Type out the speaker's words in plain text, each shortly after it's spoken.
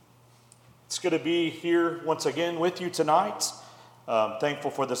good to be here once again with you tonight. Thankful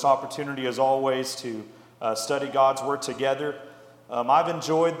for this opportunity, as always, to study God's Word together. I've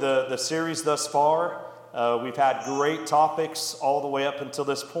enjoyed the series thus far. We've had great topics all the way up until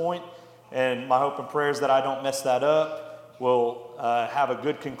this point, and my hope and prayer is that I don't mess that up. We'll have a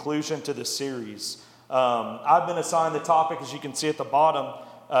good conclusion to this series. I've been assigned the topic, as you can see at the bottom,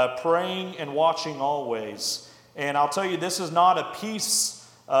 praying and watching always. And I'll tell you, this is not a piece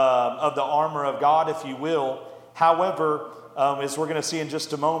of the armor of God, if you will. However, as we're going to see in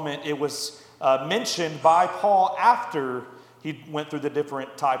just a moment, it was mentioned by Paul after he went through the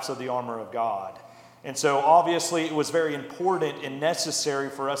different types of the armor of God. And so obviously it was very important and necessary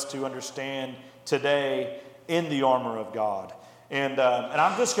for us to understand today in the armor of God. And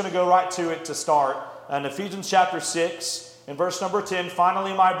I'm just going to go right to it to start. In Ephesians chapter 6, in verse number 10,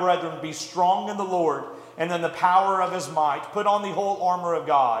 "Finally, my brethren, be strong in the Lord and in the power of his might. Put on the whole armor of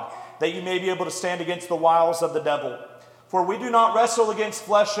God, that you may be able to stand against the wiles of the devil. For we do not wrestle against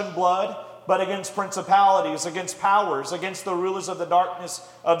flesh and blood, but against principalities, against powers, against the rulers of the darkness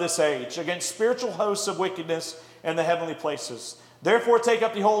of this age, against spiritual hosts of wickedness in the heavenly places. Therefore take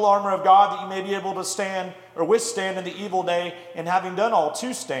up the whole armor of God, that you may be able to stand or withstand in the evil day, and having done all,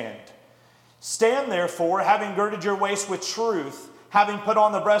 to stand. Stand therefore, having girded your waist with truth, having put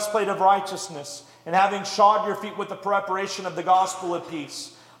on the breastplate of righteousness, and having shod your feet with the preparation of the gospel of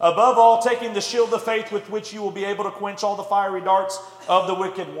peace. Above all, taking the shield of faith, with which you will be able to quench all the fiery darts of the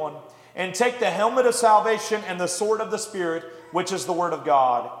wicked one. And take the helmet of salvation and the sword of the Spirit, which is the word of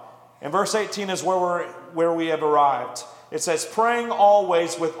God." And verse 18 is where we have arrived. It says, "Praying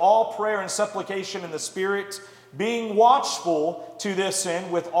always with all prayer and supplication in the Spirit, being watchful to this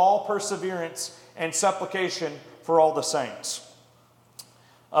end with all perseverance and supplication for all the saints."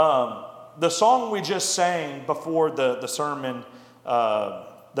 The song we just sang before the sermon,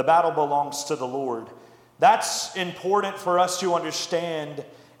 "The Battle Belongs to the Lord," that's important for us to understand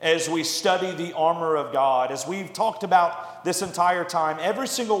as we study the armor of God. As we've talked about this entire time, every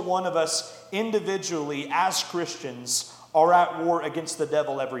single one of us individually as Christians are at war against the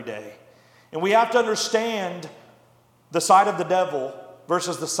devil every day. And we have to understand the side of the devil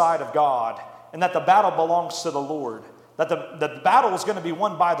versus the side of God, and that the battle belongs to the Lord. That the battle is going to be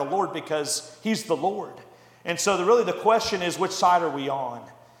won by the Lord because He's the Lord. And so really the question is, which side are we on?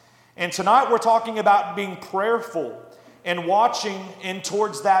 And tonight we're talking about being prayerful and watching in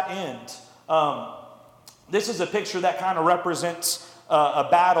towards that end. This is a picture that kind of represents a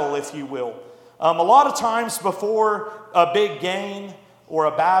battle, if you will. A lot of times before a big game or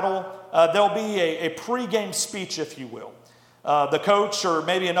a battle, there'll be a pre-game speech, if you will. The coach or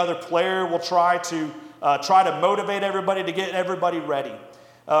maybe another player will try to motivate everybody to get everybody ready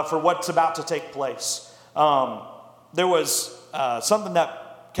for what's about to take place. There was something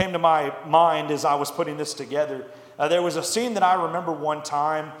that came to my mind as I was putting this together. There was a scene that I remember one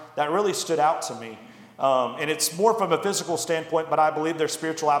time that really stood out to me. And it's more from a physical standpoint, but I believe there's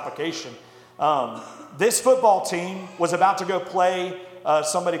spiritual application. This football team was about to go play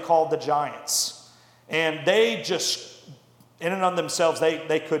somebody called the Giants. And they just, in and of themselves,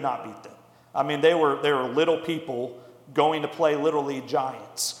 they could not beat them. I mean, they were little people going to play literally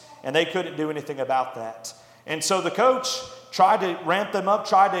giants. And they couldn't do anything about that. And so the coach tried to ramp them up,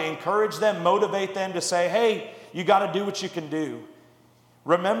 tried to encourage them, motivate them to say, "Hey, you got to do what you can do.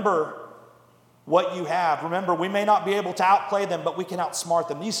 Remember what you have. Remember, we may not be able to outplay them, but we can outsmart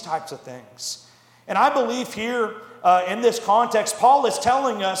them." These types of things. And I believe here in this context, Paul is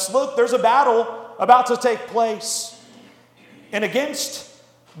telling us, look, there's a battle about to take place. And against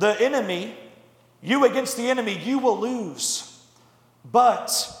the enemy, you against the enemy, you will lose.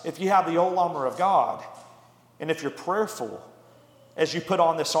 But if you have the whole armor of God, and if you're prayerful as you put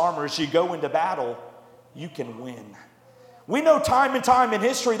on this armor, as you go into battle, you can win. We know time and time in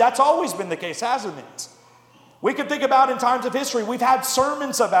history that's always been the case, hasn't it? We can think about in times of history, we've had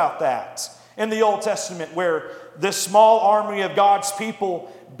sermons about that in the Old Testament, where this small army of God's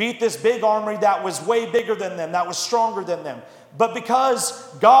people beat this big army that was way bigger than them, that was stronger than them. But because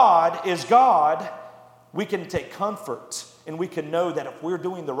God is God, we can take comfort and we can know that if we're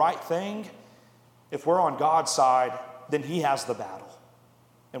doing the right thing, if we're on God's side, then He has the battle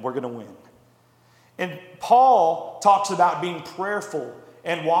and we're going to win. And Paul talks about being prayerful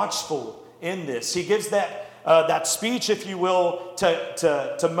and watchful in this. He gives that speech, if you will,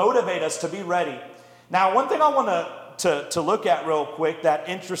 to motivate us to be ready. Now, one thing I want to look at real quick that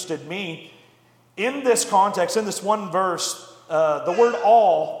interested me, in this context, in this one verse, the word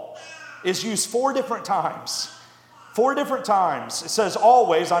all is used 4 different times. 4 different times. It says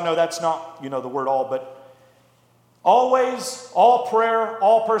always. I know that's not, the word all, but Always, all prayer,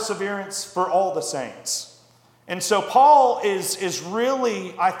 all perseverance for all the saints. And so Paul is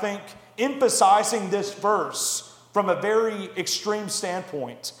really, I think, emphasizing this verse from a very extreme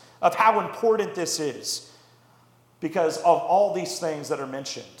standpoint of how important this is because of all these things that are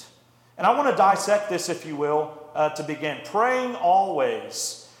mentioned. And I want to dissect this, if you will, to begin. Praying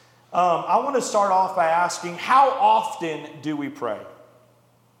always. I want to start off by asking, how often do we pray?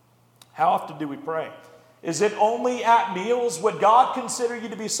 How often do we pray? Is it only at meals? Would God consider you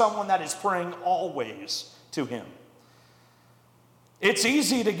to be someone that is praying always to Him? It's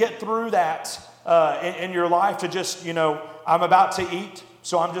easy to get through that in your life to just, I'm about to eat,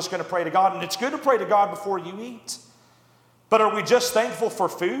 so I'm just going to pray to God. And it's good to pray to God before you eat. But are we just thankful for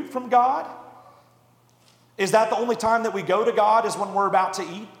food from God? Is that the only time that we go to God is when we're about to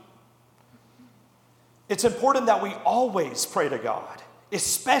eat? It's important that we always pray to God,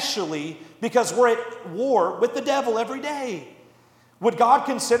 especially because we're at war with the devil every day. Would God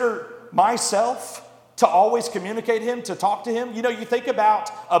consider myself to always communicate Him, to talk to Him? You think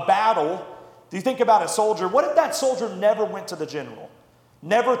about a battle. Do you think about a soldier? What if that soldier never went to the general?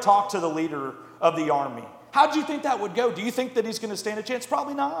 Never talked to the leader of the army? How do you think that would go? Do you think that he's going to stand a chance?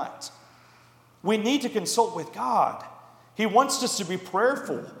 Probably not. We need to consult with God. He wants us to be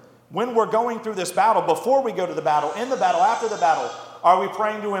prayerful when we're going through this battle, before we go to the battle, in the battle, after the battle. Are we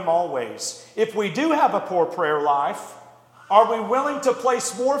praying to Him always? If we do have a poor prayer life, are we willing to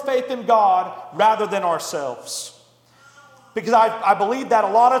place more faith in God rather than ourselves? Because I believe that a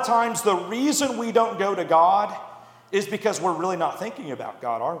lot of times the reason we don't go to God is because we're really not thinking about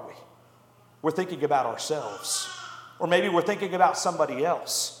God, are we? We're thinking about ourselves. Or maybe we're thinking about somebody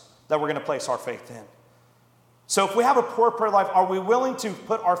else that we're going to place our faith in. So if we have a poor prayer life, are we willing to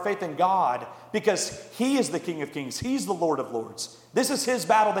put our faith in God because He is the King of Kings? He's the Lord of Lords. This is His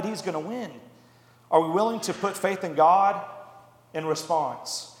battle that He's going to win. Are we willing to put faith in God in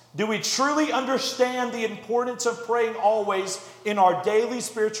response? Do we truly understand the importance of praying always in our daily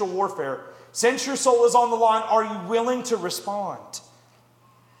spiritual warfare? Since your soul is on the line, are you willing to respond?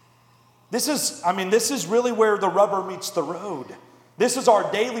 This is really where the rubber meets the road. This is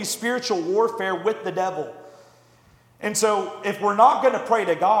our daily spiritual warfare with the devil. And so if we're not going to pray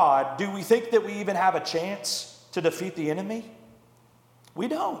to God, do we think that we even have a chance to defeat the enemy? We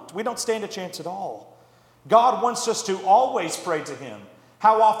don't. We don't stand a chance at all. God wants us to always pray to Him.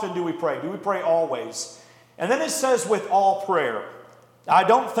 How often do we pray? Do we pray always? And then it says with all prayer. I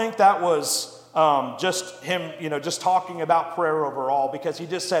don't think that was just him, just talking about prayer overall, because he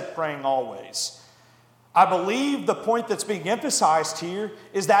just said praying always. I believe the point that's being emphasized here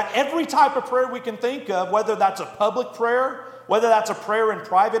is that every type of prayer we can think of, whether that's a public prayer, whether that's a prayer in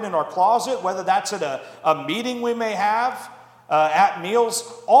private in our closet, whether that's at a meeting we may have, at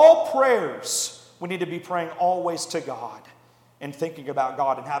meals, all prayers, we need to be praying always to God and thinking about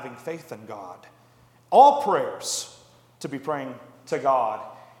God and having faith in God. All prayers to be praying to God.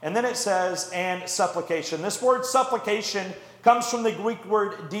 And then it says, and supplication. This word supplication comes from the Greek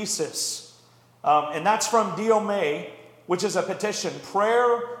word desis. And that's from diome, which is a petition.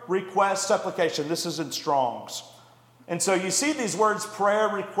 Prayer, request, supplication. This is in Strong's. And so you see these words, prayer,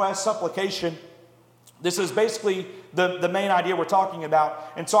 request, supplication. This is basically the main idea we're talking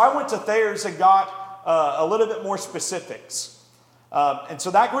about. And so I went to Thayer's and got a little bit more specifics. And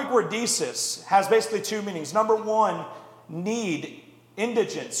so that Greek word desis has basically two meanings. Number one, need,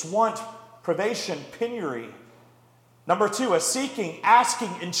 indigence, want, privation, penury. Number two, a seeking, asking,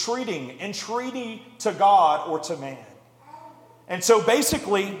 entreaty to God or to man. And so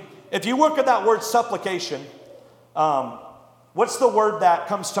basically, if you look at that word supplication, what's the word that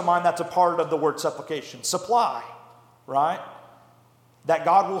comes to mind that's a part of the word supplication? Supply, right? That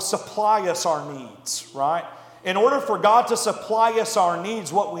God will supply us our needs, right? In order for God to supply us our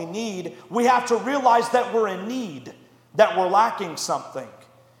needs, what we need, we have to realize that we're in need, that we're lacking something.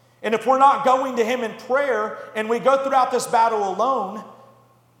 And if we're not going to Him in prayer and we go throughout this battle alone,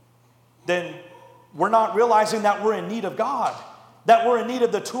 then we're not realizing that we're in need of God, that we're in need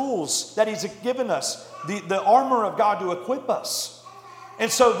of the tools that He's given us, the armor of God to equip us. And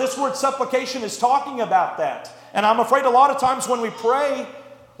so this word supplication is talking about that. And I'm afraid a lot of times when we pray,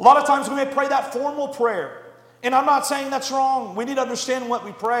 a lot of times we may pray that formal prayer. And I'm not saying that's wrong. We need to understand what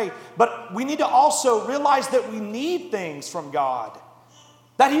we pray. But we need to also realize that we need things from God.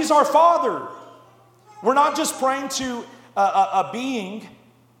 That He's our Father. We're not just praying to a being.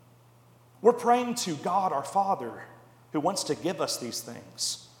 We're praying to God, our Father, who wants to give us these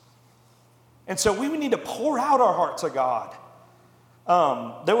things. And so we need to pour out our heart to God.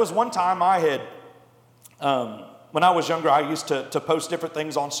 There was one time I had, when I was younger, I used to post different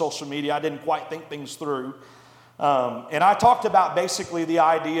things on social media. I didn't quite think things through. And I talked about basically the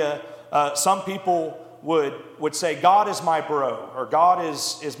idea, some people would say, God is my bro, or God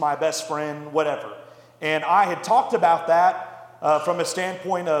is my best friend, whatever. And I had talked about that from a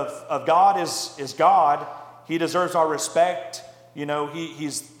standpoint of God is God. He deserves our respect. You know,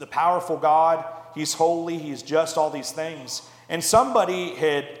 he's the powerful God. He's holy. He's just, all these things. And somebody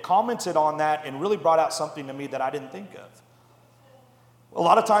had commented on that and really brought out something to me that I didn't think of. A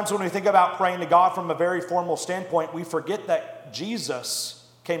lot of times when we think about praying to God from a very formal standpoint, we forget that Jesus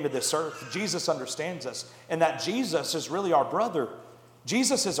came to this earth. Jesus understands us, and that Jesus is really our brother.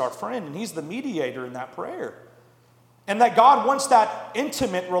 Jesus is our friend, and he's the mediator in that prayer. And that God wants that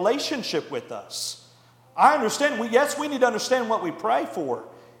intimate relationship with us. I understand, we need to understand what we pray for.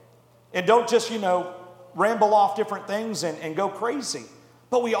 And don't just, ramble off different things and go crazy.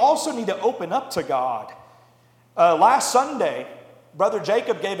 But we also need to open up to God. Last Sunday, Brother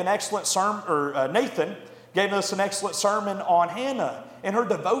Jacob gave an excellent sermon, or Nathan gave us an excellent sermon on Hannah and her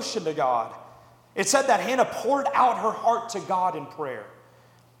devotion to God. It said that Hannah poured out her heart to God in prayer.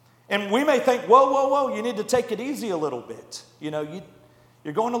 And we may think, whoa, you need to take it easy a little bit.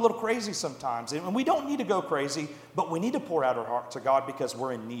 You're going a little crazy sometimes. And we don't need to go crazy, but we need to pour out our heart to God because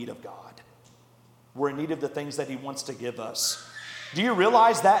we're in need of God. We're in need of the things that he wants to give us. Do you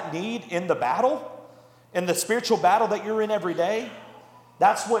realize that need in the battle? In the spiritual battle that you're in every day?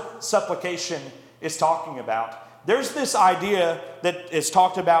 That's what supplication is talking about. There's this idea that is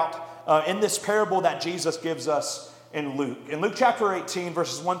talked about in this parable that Jesus gives us in Luke. In Luke chapter 18,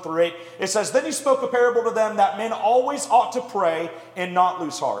 verses 1 through 8, it says, Then he spoke a parable to them that men always ought to pray and not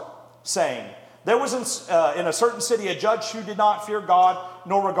lose heart, saying, There was in a certain city a judge who did not fear God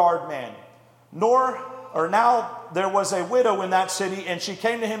nor regard man. Now there was a widow in that city, and she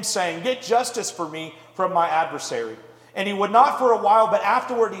came to him saying, Get justice for me from my adversary. And he would not for a while, but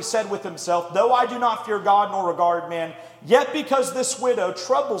afterward he said with himself, Though I do not fear God nor regard man, yet because this widow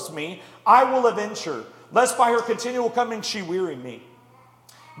troubles me, I will avenge her, lest by her continual coming she weary me.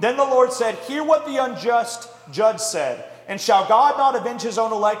 Then the Lord said, Hear what the unjust judge said. And shall God not avenge his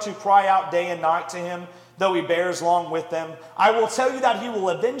own elect who cry out day and night to him, though he bears long with them? I will tell you that he will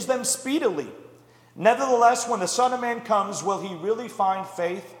avenge them speedily. Nevertheless, when the Son of Man comes, will he really find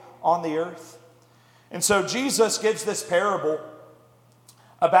faith on the earth? And so Jesus gives this parable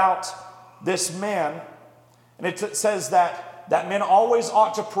about this man. And it says that men always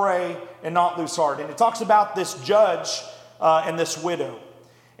ought to pray and not lose heart. And it talks about this judge and this widow.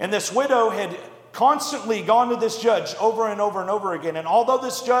 And this widow had constantly gone to this judge over and over and over again. And although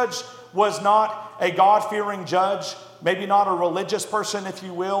this judge was not a God-fearing judge, maybe not a religious person, if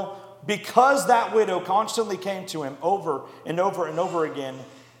you will, because that widow constantly came to him over and over and over again,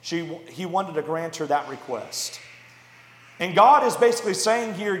 he wanted to grant her that request. And God is basically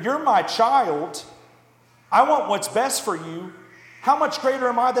saying here, You're my child. I want what's best for you. How much greater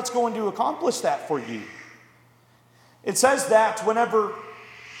am I that's going to accomplish that for you? It says that whenever,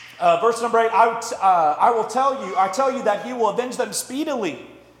 verse number 8, I tell you that he will avenge them speedily.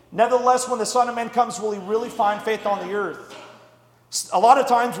 Nevertheless, when the Son of Man comes, will he really find faith on the earth? A lot of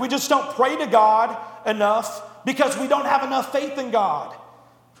times we just don't pray to God enough because we don't have enough faith in God.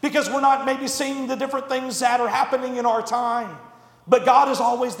 Because we're not maybe seeing the different things that are happening in our time. But God is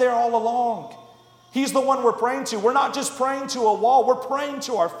always there all along. He's the one we're praying to. We're not just praying to a wall. We're praying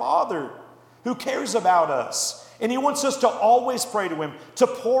to our Father who cares about us. And he wants us to always pray to him, to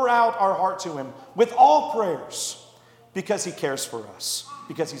pour out our heart to him with all prayers because he cares for us,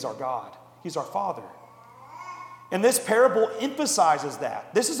 because he's our God. He's our Father. And this parable emphasizes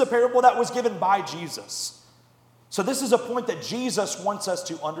that. This is a parable that was given by Jesus. So this is a point that Jesus wants us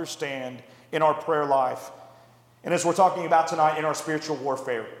to understand in our prayer life. And as we're talking about tonight in our spiritual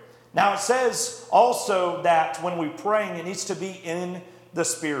warfare. Now it says also that when we're praying, it needs to be in the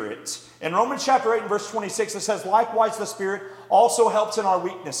Spirit. In Romans chapter 8 and verse 26, it says, Likewise the Spirit also helps in our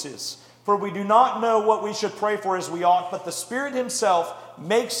weaknesses. For we do not know what we should pray for as we ought, but the Spirit himself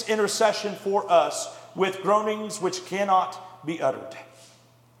makes intercession for us with groanings which cannot be uttered.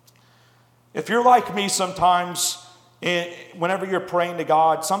 If you're like me sometimes, whenever you're praying to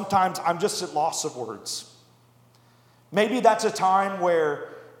God, sometimes I'm just at loss of words. Maybe that's a time where,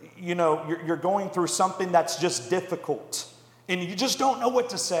 you're going through something that's just difficult and you just don't know what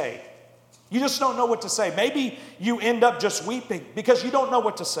to say. You just don't know what to say. Maybe you end up just weeping because you don't know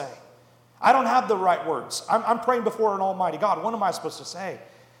what to say. I don't have the right words. I'm praying before an almighty God. What am I supposed to say?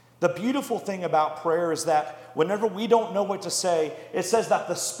 The beautiful thing about prayer is that whenever we don't know what to say, it says that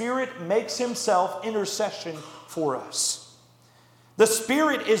the Spirit makes himself intercession for us. The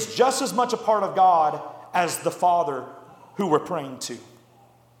Spirit is just as much a part of God as the Father who we're praying to.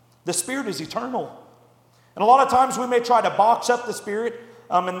 The Spirit is eternal. And a lot of times we may try to box up the Spirit,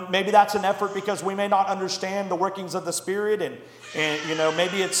 and maybe that's an effort because we may not understand the workings of the Spirit, and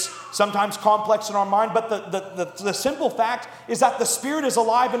maybe it's sometimes complex in our mind. But the simple fact is that the Spirit is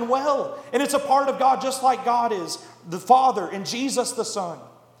alive and well, and it's a part of God just like God is the Father and Jesus the Son.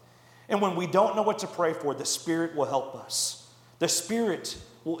 And when we don't know what to pray for, the Spirit will help us. The Spirit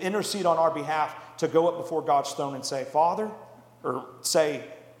will intercede on our behalf to go up before God's throne and say, Father, or say,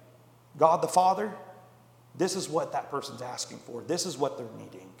 God the Father, this is what that person's asking for. This is what they're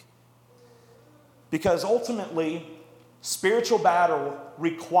needing. Because ultimately, spiritual battle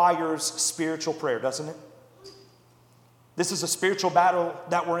requires spiritual prayer, doesn't it? This is a spiritual battle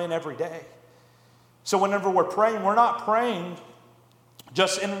that we're in every day. So whenever we're praying, we're not praying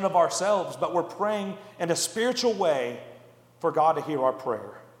just in and of ourselves, but we're praying in a spiritual way for God to hear our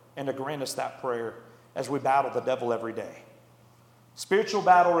prayer and to grant us that prayer as we battle the devil every day. Spiritual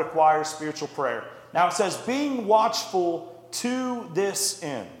battle requires spiritual prayer. Now it says, being watchful to this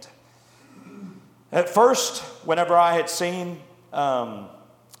end. At first, whenever I had seen the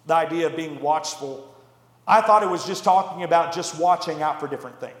idea of being watchful, I thought it was just talking about just watching out for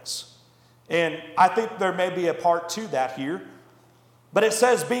different things. And I think there may be a part to that here. But it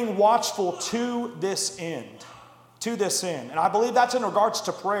says being watchful to this end. To this end. And I believe that's in regards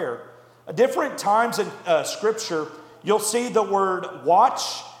to prayer. At different times in Scripture, you'll see the word watch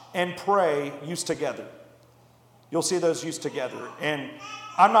and pray used together. You'll see those used together. And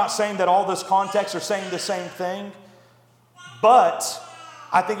I'm not saying that all this context are saying the same thing, but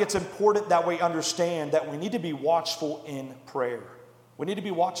I think it's important that we understand that we need to be watchful in prayer. We need to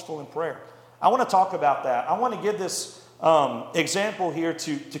be watchful in prayer. I want to talk about that. I want to give this example here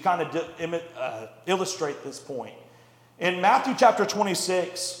to kind of illustrate this point. In Matthew chapter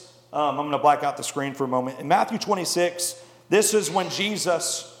 26, I'm going to black out the screen for a moment. In Matthew 26, this is when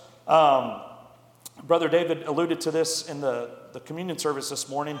Jesus, Brother David alluded to this in the communion service this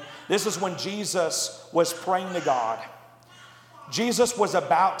morning. This is when Jesus was praying to God. Jesus was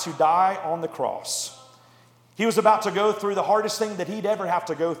about to die on the cross. He was about to go through the hardest thing that he'd ever have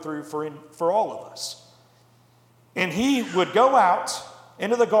to go through for all of us. And he would go out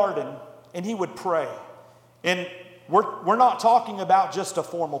into the garden and he would pray. And we're not talking about just a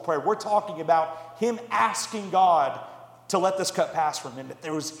formal prayer. We're talking about him asking God to let this cup pass from him, if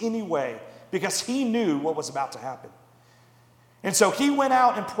there was any way, because he knew what was about to happen. And so he went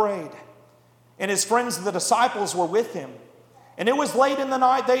out and prayed. And his friends, the disciples, were with him. And it was late in the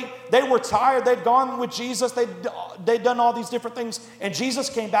night. They were tired. They'd gone with Jesus. They'd done all these different things. And Jesus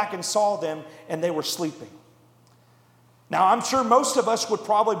came back and saw them, and they were sleeping. Now, I'm sure most of us would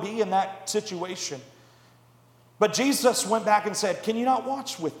probably be in that situation. But Jesus went back and said, can you not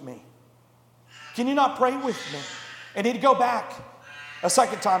watch with me? Can you not pray with me? And he'd go back a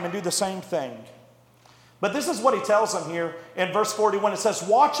second time and do the same thing. But this is what he tells them here in verse 41. It says,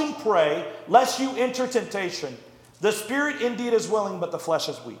 watch and pray, lest you enter temptation. The spirit indeed is willing, but the flesh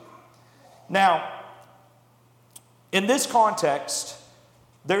is weak. Now, in this context,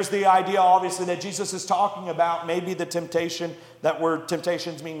 there's the idea, obviously, that Jesus is talking about maybe the temptation. That word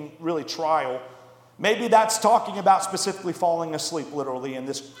temptations mean really trial. Maybe that's talking about specifically falling asleep, literally, in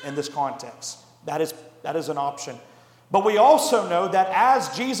this context. That is an option. But we also know that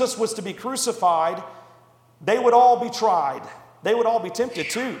as Jesus was to be crucified, they would all be tried. They would all be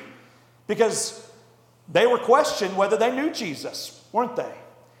tempted too. Because they were questioned whether they knew Jesus, weren't they?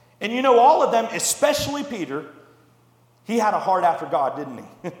 And you know, all of them, especially Peter, he had a heart after God, didn't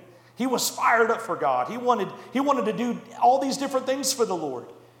he? He was fired up for God. He wanted to do all these different things for the Lord.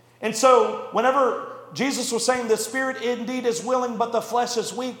 And so whenever Jesus was saying the spirit indeed is willing, but the flesh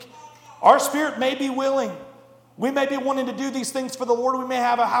is weak, our spirit may be willing. We may be wanting to do these things for the Lord. We may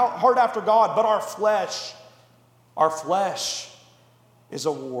have a heart after God, but our flesh is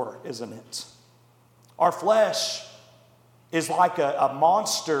a war, isn't it? Our flesh is like a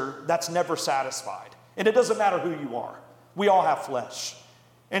monster that's never satisfied. And it doesn't matter who you are. We all have flesh.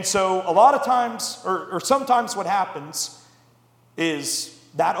 And so a lot of times, or sometimes what happens is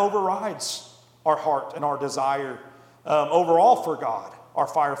that overrides our heart and our desire overall for God, our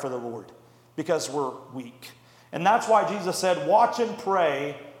fire for the Lord, because we're weak. And that's why Jesus said, watch and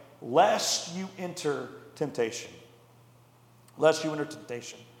pray lest you enter temptation. Lest you enter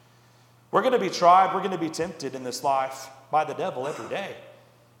temptation. We're going to be tried, we're going to be tempted in this life by the devil every day.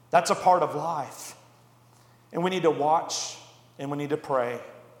 That's a part of life. And we need to watch and we need to pray.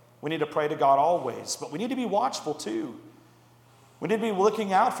 We need to pray to God always, but we need to be watchful too. We need to be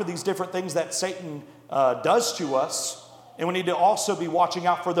looking out for these different things that Satan does to us, and we need to also be watching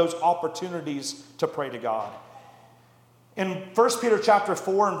out for those opportunities to pray to God. In 1 Peter chapter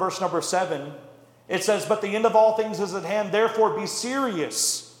 4 and verse number 7, It says, but the end of all things is at hand. Therefore be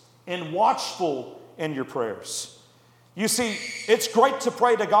serious and watchful in your prayers. You see, it's great to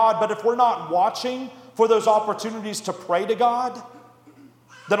pray to God, but if we're not watching for those opportunities to pray to God,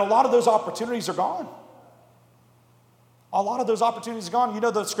 then a lot of those opportunities are gone. A lot of those opportunities are gone. You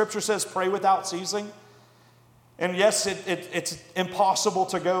know, the scripture says pray without ceasing. And yes, it's impossible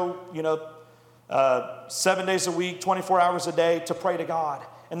to go, 7 days a week, 24 hours a day to pray to God.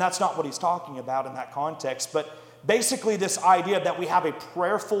 And that's not what he's talking about in that context. But basically this idea that we have a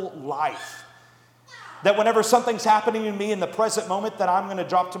prayerful life. That whenever something's happening to me in the present moment, that I'm going to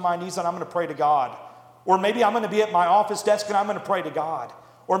drop to my knees and I'm going to pray to God. Or maybe I'm going to be at my office desk and I'm going to pray to God.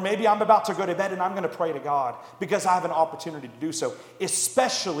 Or maybe I'm about to go to bed and I'm going to pray to God because I have an opportunity to do so,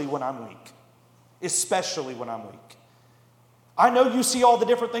 especially when I'm weak. Especially when I'm weak. I know you see all the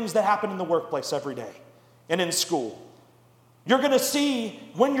different things that happen in the workplace every day and in school. You're going to see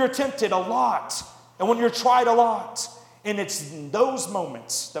when you're tempted a lot and when you're tried a lot. And it's in those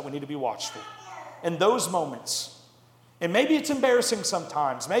moments that we need to be watchful. In those moments. And maybe it's embarrassing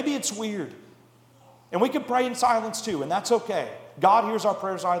sometimes. Maybe it's weird. And we can pray in silence too, and that's okay. God hears our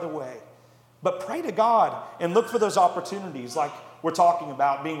prayers either way. But pray to God and look for those opportunities like we're talking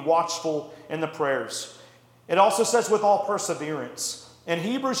about, being watchful in the prayers. It also says with all perseverance. In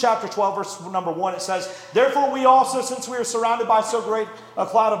Hebrews chapter 12, verse number 1, it says, therefore we also, since we are surrounded by so great a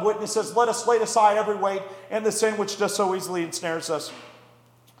cloud of witnesses, let us lay aside every weight and the sin which does so easily ensnares us.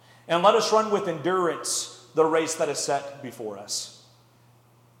 And let us run with endurance the race that is set before us.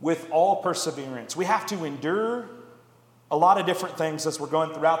 With all perseverance. We have to endure a lot of different things as we're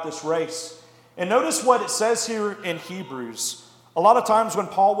going throughout this race. And notice what it says here in Hebrews. A lot of times when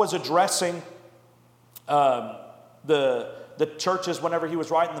Paul was addressing the churches whenever he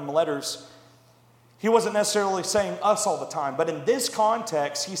was writing them letters, he wasn't necessarily saying us all the time. But in this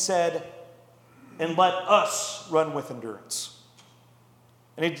context, he said, and let us run with endurance.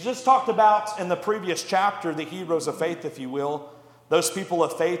 And he just talked about in the previous chapter the heroes of faith, if you will. Those people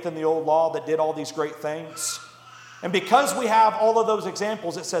of faith in the old law that did all these great things. And because we have all of those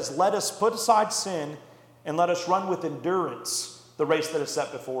examples, it says, let us put aside sin and let us run with endurance the race that is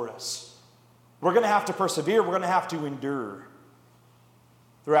set before us. We're going to have to persevere. We're going to have to endure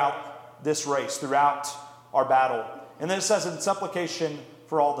throughout this race, throughout our battle. And then it says in supplication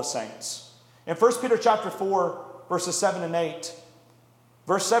for all the saints. In 1 Peter chapter 4, verses 7 and 8,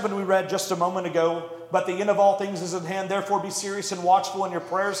 verse 7 we read just a moment ago, but the end of all things is at hand, therefore be serious and watchful in your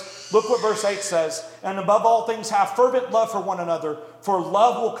prayers. Look what verse 8 says, and above all things have fervent love for one another, for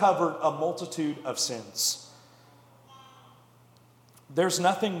love will cover a multitude of sins. There's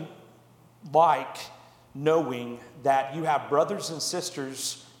nothing like knowing that you have brothers and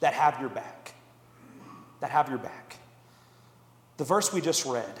sisters that have your back. That have your back. The verse we just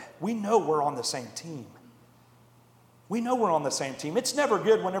read, we know we're on the same team. We know we're on the same team. It's never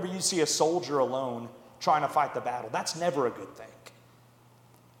good whenever you see a soldier alone trying to fight the battle. That's never a good thing.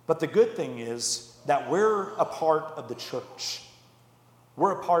 But the good thing is that we're a part of the church.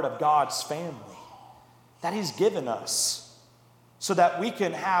 We're a part of God's family that He's given us so that we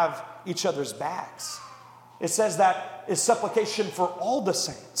can have each other's backs. It says that is supplication for all the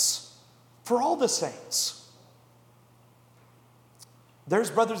saints. For all the saints. There's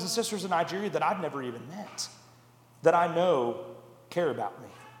brothers and sisters in Nigeria that I've never even met, that I know care about me.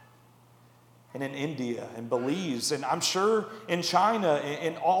 And in India and Belize, and I'm sure in China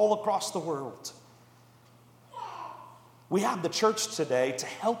and all across the world. We have the church today to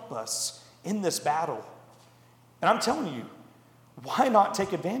help us in this battle. And I'm telling you, why not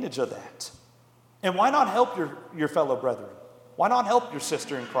take advantage of that? And why not help your fellow brethren? Why not help your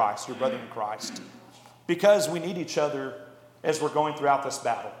sister in Christ, your brother in Christ? Because we need each other as we're going throughout this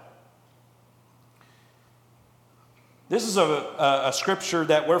battle. This is a scripture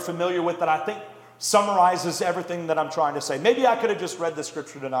that we're familiar with that I think summarizes everything that I'm trying to say. Maybe I could have just read the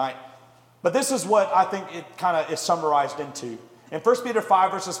scripture tonight, but this is what I think it kind of is summarized into. In 1 Peter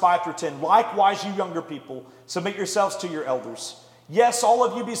 5, verses 5 through 10, likewise, you younger people, submit yourselves to your elders. Yes, all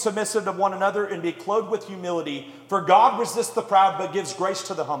of you be submissive to one another and be clothed with humility, for God resists the proud but gives grace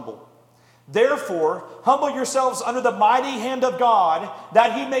to the humble. Therefore, humble yourselves under the mighty hand of God,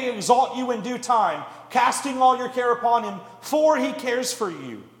 that He may exalt you in due time, casting all your care upon Him, for He cares for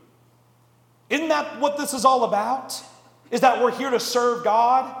you. Isn't that what this is all about? Is that we're here to serve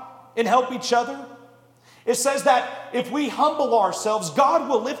God and help each other? It says that if we humble ourselves, God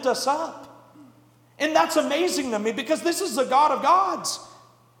will lift us up. And that's amazing to me because this is a God of gods.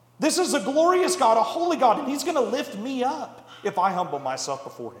 This is a glorious God, a holy God, and He's going to lift me up if I humble myself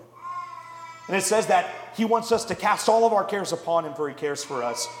before Him. And it says that he wants us to cast all of our cares upon him, for he cares for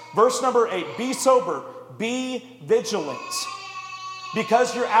us. Verse number 8, be sober, be vigilant.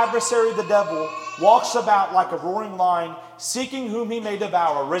 Because your adversary, the devil, walks about like a roaring lion, seeking whom he may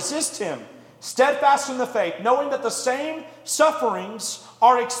devour. Resist him, steadfast in the faith, knowing that the same sufferings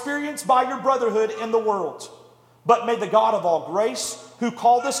are experienced by your brotherhood in the world. But may the God of all grace, who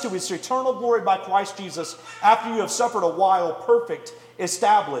called us to his eternal glory by Christ Jesus, after you have suffered a while, perfect,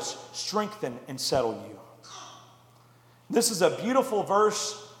 establish, strengthen, and settle you. This is a beautiful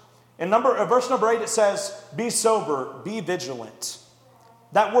verse. In verse number 8, it says, be sober, be vigilant.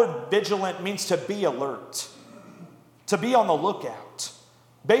 That word vigilant means to be alert, to be on the lookout,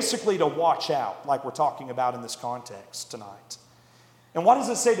 basically to watch out, like we're talking about in this context tonight. And why does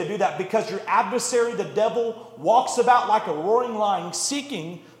it say to do that? Because your adversary, the devil, walks about like a roaring lion,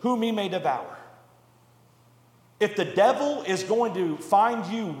 seeking whom he may devour. If the devil is going to find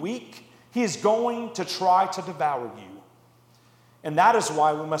you weak, he is going to try to devour you. And that is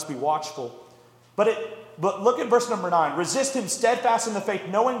why we must be watchful. But look at verse number 9. Resist him steadfast in the faith,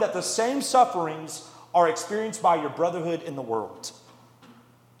 knowing that the same sufferings are experienced by your brotherhood in the world.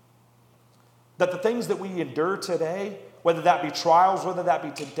 That the things that we endure today, whether that be trials, whether that be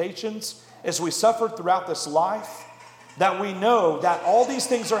temptations, as we suffer throughout this life, that we know that all these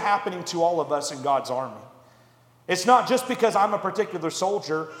things are happening to all of us in God's army. It's not just because I'm a particular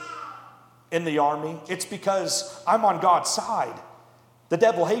soldier in the army. It's because I'm on God's side. The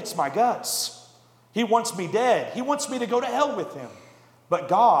devil hates my guts. He wants me dead. He wants me to go to hell with him. But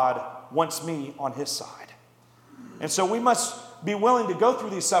God wants me on his side. And so we must be willing to go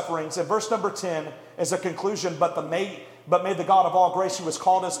through these sufferings. And verse number 10 is a conclusion, but may the God of all grace, who has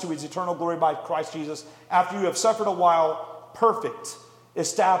called us to his eternal glory by Christ Jesus, after you have suffered a while, perfect,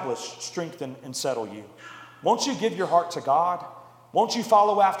 establish, strengthen, and settle you. Won't you give your heart to God? Won't you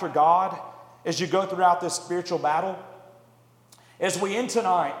follow after God as you go throughout this spiritual battle? As we end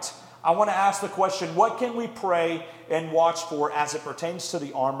tonight, I want to ask the question, what can we pray and watch for as it pertains to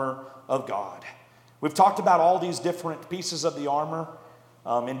the armor of God? We've talked about all these different pieces of the armor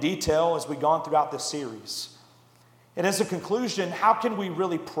in detail as we've gone throughout this series. And as a conclusion, how can we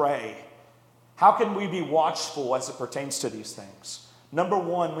really pray? How can we be watchful as it pertains to these things? Number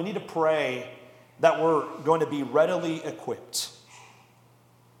one, we need to pray that we're going to be readily equipped.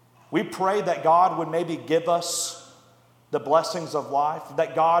 We pray that God would maybe give us the blessings of life,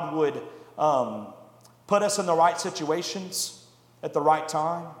 that God would put us in the right situations at the right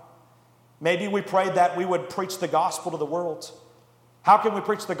time. Maybe we pray that we would preach the gospel to the world. How can we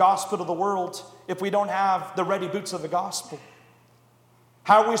preach the gospel to the world if we don't have the ready boots of the gospel?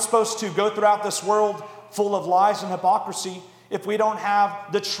 How are we supposed to go throughout this world full of lies and hypocrisy if we don't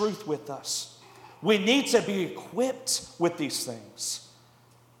have the truth with us? We need to be equipped with these things.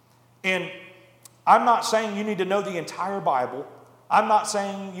 And I'm not saying you need to know the entire Bible. I'm not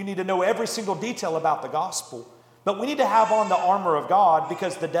saying you need to know every single detail about the gospel. But we need to have on the armor of God,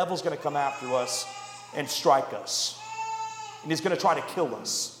 because the devil's going to come after us and strike us. And he's going to try to kill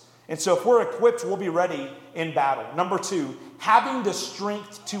us. And so if we're equipped, we'll be ready in battle. Number two, having the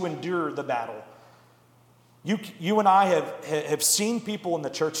strength to endure the battle. You and I have seen people in the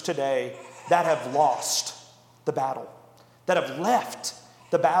church today that have lost the battle, that have left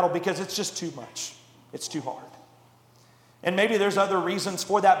the battle because it's just too much. It's too hard. And maybe there's other reasons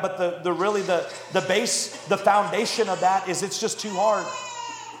for that, but the base, the foundation of that is it's just too hard.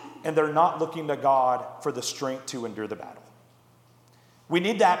 And they're not looking to God for the strength to endure the battle. We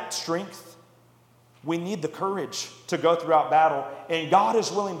need that strength. We need the courage to go throughout battle, and God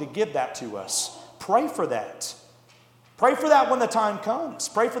is willing to give that to us. Pray for that. Pray for that when the time comes.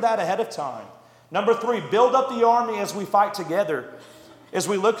 Pray for that ahead of time. Number three, build up the army as we fight together. As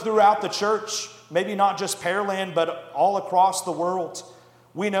we look throughout the church, maybe not just Pearland, but all across the world,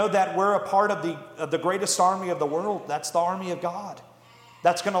 we know that we're a part of the greatest army of the world. That's the army of God.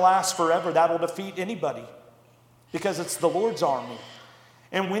 That's going to last forever. That'll defeat anybody because it's the Lord's army.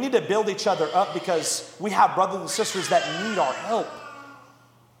 And we need to build each other up because we have brothers and sisters that need our help.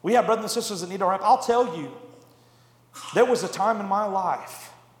 We have brothers and sisters that need our help. I'll tell you, there was a time in my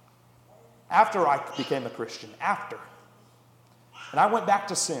life after I became a Christian, and I went back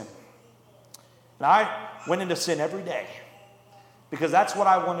to sin. And I went into sin every day because that's what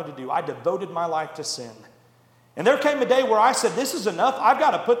I wanted to do. I devoted my life to sin. And there came a day where I said, this is enough. I've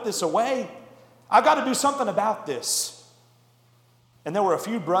got to put this away. I've got to do something about this. And there were a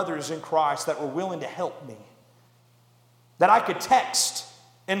few brothers in Christ that were willing to help me, that I could text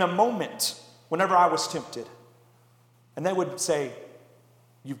in a moment whenever I was tempted. And they would say,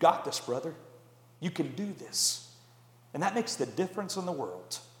 you've got this, brother. You can do this. And that makes the difference in the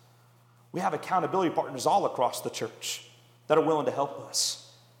world. We have accountability partners all across the church that are willing to help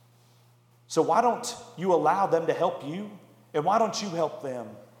us. So why don't you allow them to help you? And why don't you help them?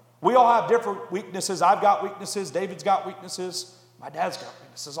 We all have different weaknesses. I've got weaknesses. David's got weaknesses. My dad's got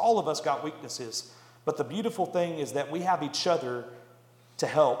weaknesses. All of us got weaknesses. But the beautiful thing is that we have each other to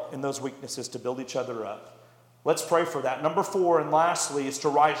help in those weaknesses, to build each other up. Let's pray for that. Number 4, and lastly, is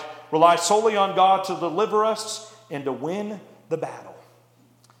to rely solely on God to deliver us and to win the battle.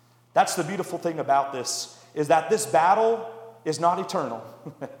 That's the beautiful thing about this, is that this battle is not eternal.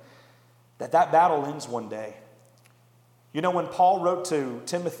 that battle ends one day. You know, when Paul wrote to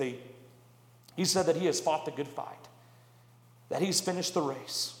Timothy, he said that he has fought the good fight, that he's finished the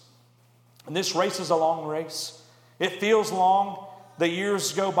race. And this race is a long race. It feels long. The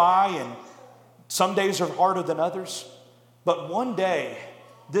years go by, and some days are harder than others. But one day,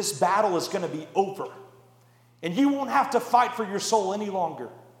 this battle is going to be over. And you won't have to fight for your soul any longer,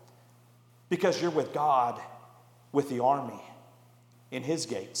 because you're with God, with the army, in His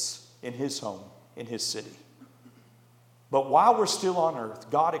gates, in His home, in His city. But while we're still on earth,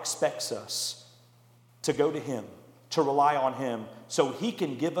 God expects us to go to Him, to rely on Him, so He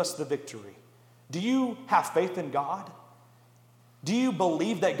can give us the victory. Do you have faith in God? Do you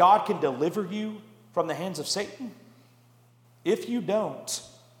believe that God can deliver you from the hands of Satan? If you don't,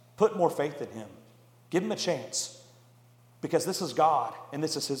 put more faith in Him. Give Him a chance, because this is God and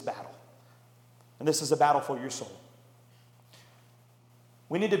this is His battle. And this is a battle for your soul.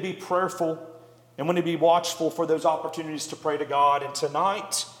 We need to be prayerful, and we need to be watchful for those opportunities to pray to God. And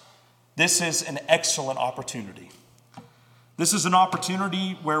tonight, this is an excellent opportunity. This is an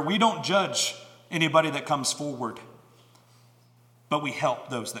opportunity where we don't judge anybody that comes forward, but we help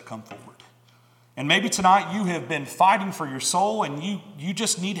those that come forward. And maybe tonight you have been fighting for your soul, and you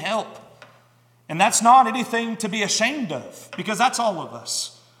just need help. And that's not anything to be ashamed of, because that's all of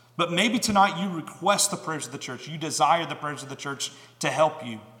us. But maybe tonight you request the prayers of the church. You desire the prayers of the church to help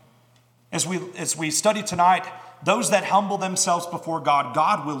you. As we study tonight, those that humble themselves before God,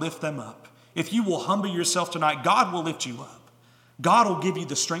 God will lift them up. If you will humble yourself tonight, God will lift you up. God will give you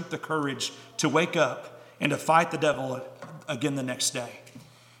the strength, the courage to wake up and to fight the devil again the next day.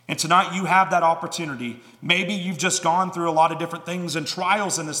 And tonight you have that opportunity. Maybe you've just gone through a lot of different things and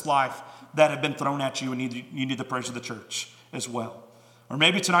trials in this life that have been thrown at you, and you need the prayers of the church as well. Or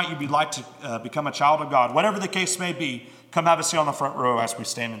maybe tonight you'd like to become a child of God. Whatever the case may be, come have a seat on the front row as we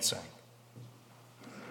stand and sing.